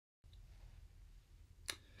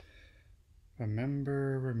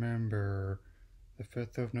Remember, the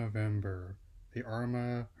 5th of November, the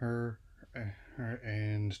Arma, her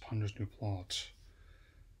and Tundra's new plot.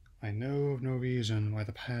 I know of no reason why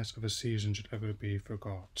the past of a season should ever be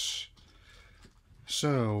forgot.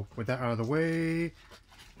 So, with that out of the way,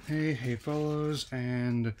 hey fellas,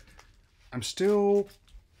 and I'm still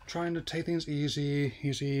trying to take things easy.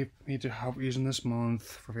 Need to help reason this month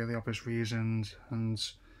for really obvious reasons, and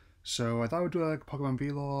so I thought I would do like a Pokemon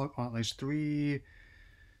vlog on at least 3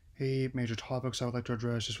 major topics I would like to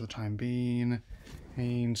address just for the time being,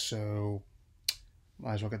 and so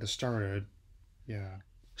might as well get this started. Yeah.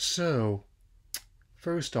 So,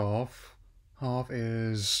 first off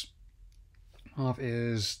is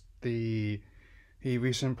the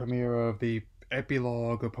recent premiere of the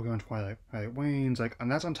Epilogue of Pokemon Twilight Wanes,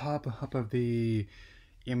 and that's on top of the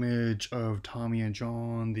image of Tommy and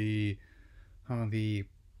John, the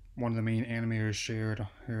one of the main animators shared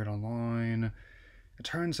online. It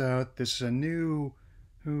turns out this is a new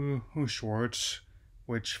short,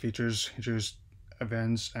 which features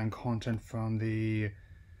events and content from the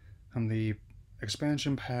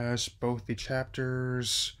expansion pass, both the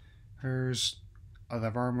chapters,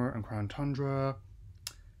 of Armor and Crown Tundra.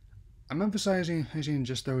 I'm emphasizing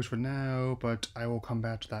just those for now, but I will come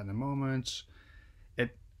back to that in a moment.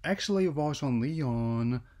 It actually revolves on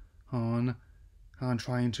Leon on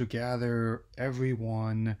trying to gather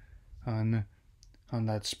everyone on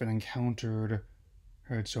that's been encountered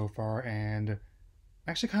so far, and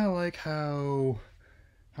I actually kind of like how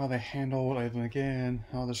they handled it again,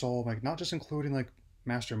 how this all, like, not just including like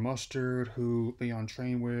Master Mustard, who Leon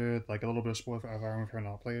trained with, like a little bit of spoiler for Armor if you're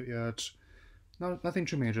not played it yet. Nothing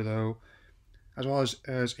too major though, as well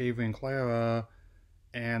as Avery and Clara,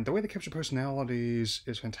 and the way they capture personalities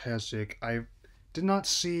is fantastic. I did not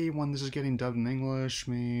see when this is getting dubbed in English.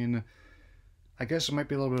 I mean, I guess it might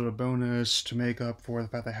be a little bit of a bonus to make up for the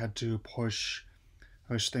fact they had to push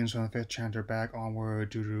those things from the 5th chapter back onward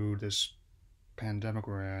due to this pandemic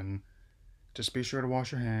we're in. Just be sure to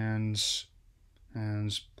wash your hands,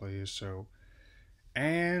 please. So,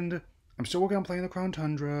 and I'm still working on playing the Crown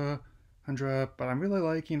Tundra, but I'm really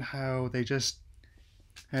liking how they just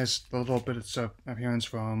has a little bit of appearance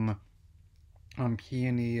from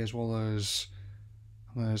Peony as well as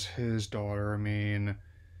his daughter. I mean,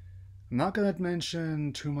 I'm not gonna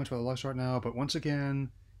mention too much about the life right now, but once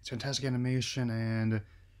again, it's fantastic animation, and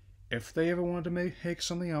if they ever wanted to make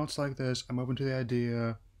something else like this, I'm open to the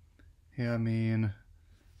idea. Yeah, I mean,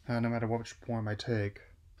 no matter which form I might take.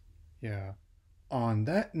 Yeah. On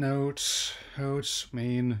that note,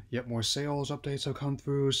 yet more sales updates have come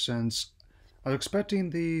through since I was expecting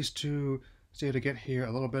these to get here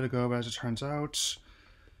a little bit ago, but as it turns out,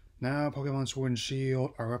 now Pokemon Sword and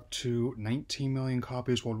Shield are up to 19 million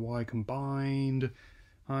copies worldwide combined.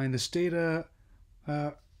 And this data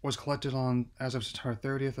was collected on as of September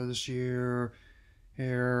 30th of this year.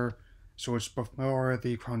 So it's before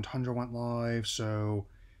the Crown Tundra went live, so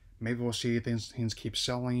maybe we'll see things keep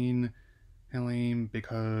selling,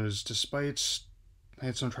 because despite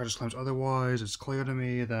some tragic claims otherwise, it's clear to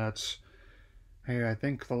me that, hey, I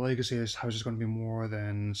think the legacy of this house is going to be more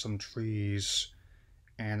than some trees,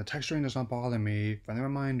 and the texturing does not bother me. Friendly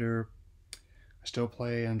reminder, I still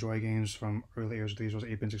play and enjoy games from early years of these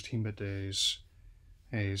 8-bit and 16-bit days.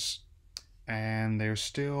 And they're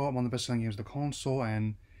still one of the best-selling games of the console,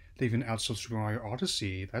 and they even outsold Super Mario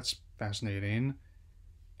Odyssey. That's fascinating.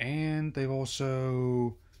 And they've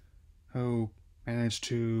also managed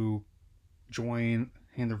to join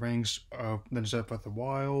in the ranks of Legend of Breath of the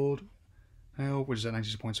Wild, which is at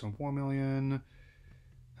 96.74 million.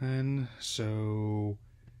 And so,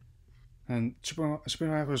 and Super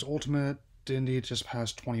Mario Bros. Ultimate did indeed just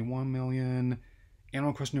pass 21 million.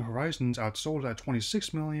 Animal Crossing New Horizons outsold at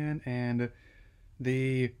 26 million, and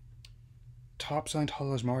the top selling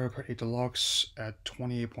title is Mario Kart 8 Deluxe at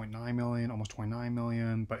 28.9 million, almost 29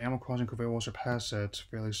 million, but Animal Crossing could very well surpass it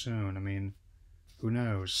fairly soon. I mean, who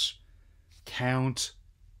knows? Count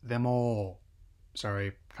them all.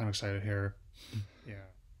 Sorry, kind of excited here. Yeah.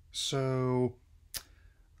 So,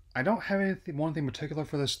 I don't have one thing in particular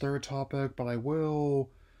for this third topic, but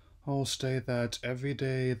I'll state that every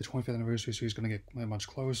day the 25th anniversary series is going to get much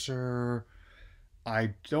closer.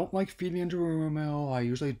 I don't like feeding into rumor mill. I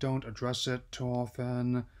usually don't address it too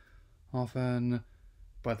often,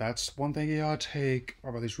 but that's one thing you gotta take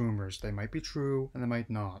about these rumors. They might be true, and they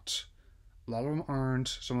might not. A lot of them aren't,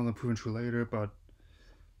 some of them proven true later, but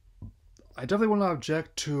I definitely want to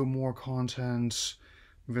object to more content,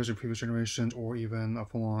 visit previous generations, or even a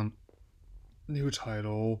full-on new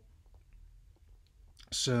title.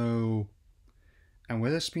 So, and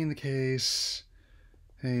with this being the case,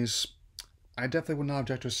 I definitely would not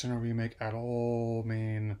object to a Sinnoh remake at all. I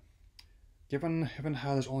mean, given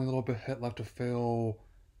how there's only a little bit hit left to fill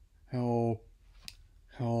in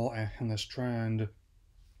this trend,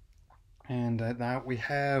 and that we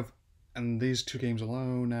have in these two games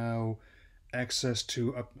alone now access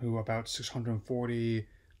to up to about 640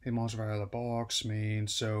 monsters out of the box. I mean,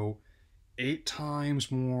 so 8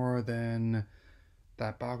 times more than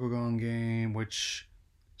that Bakugan game, which,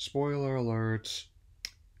 spoiler alert,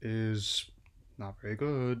 is not very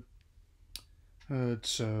good.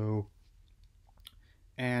 So,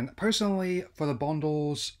 and personally, for the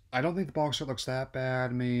bundles, I don't think the box art looks that bad.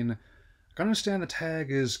 I mean, I can understand the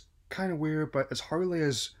tag is kind of weird, but it's hardly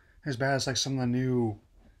as bad as like some of the new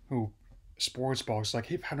sports boxes. Like, I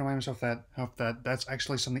keep having to remind myself that that's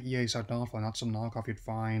actually something EA is done for, not some knockoff you'd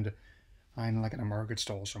find like in a market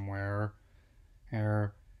stall somewhere.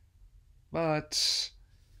 Here, but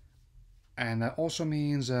and that also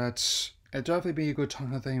means that it'd definitely be a good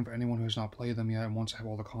time thing for anyone who's not played them yet and wants to have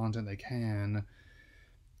all the content they can. I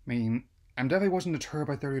mean, I definitely wasn't deterred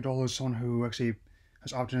by $30. Someone who actually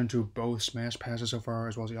has opted into both Smash Passes so far,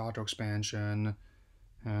 as well as the auto expansion,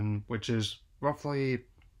 and which is roughly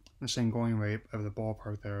the same going rate of the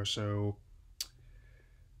ballpark there. So,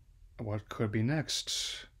 what could be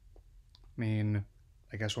next? I mean,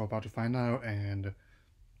 I guess we're about to find out, and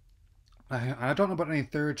I don't know about any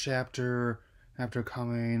third chapter after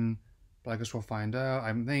coming, but I guess we'll find out.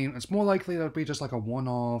 I mean, it's more likely that it'll be just like a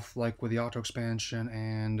one-off, like with the auto expansion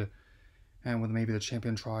and with maybe the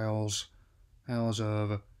champion trials,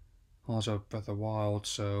 also Breath of the Wild.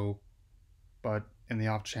 So, but in the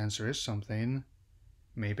off chance there is something,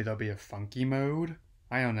 maybe there'll be a funky mode.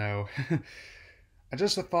 I don't know. I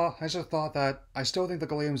just thought that I still think the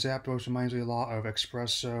Gallium Zapdos reminds me a lot of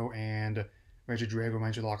Espresso, and Regidrago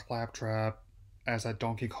reminds me a lot of Claptrap, as that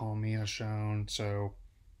Donkey Kong meme has shown. So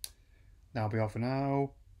that'll be all for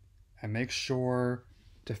now, and make sure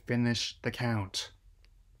to finish the count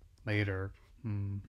later.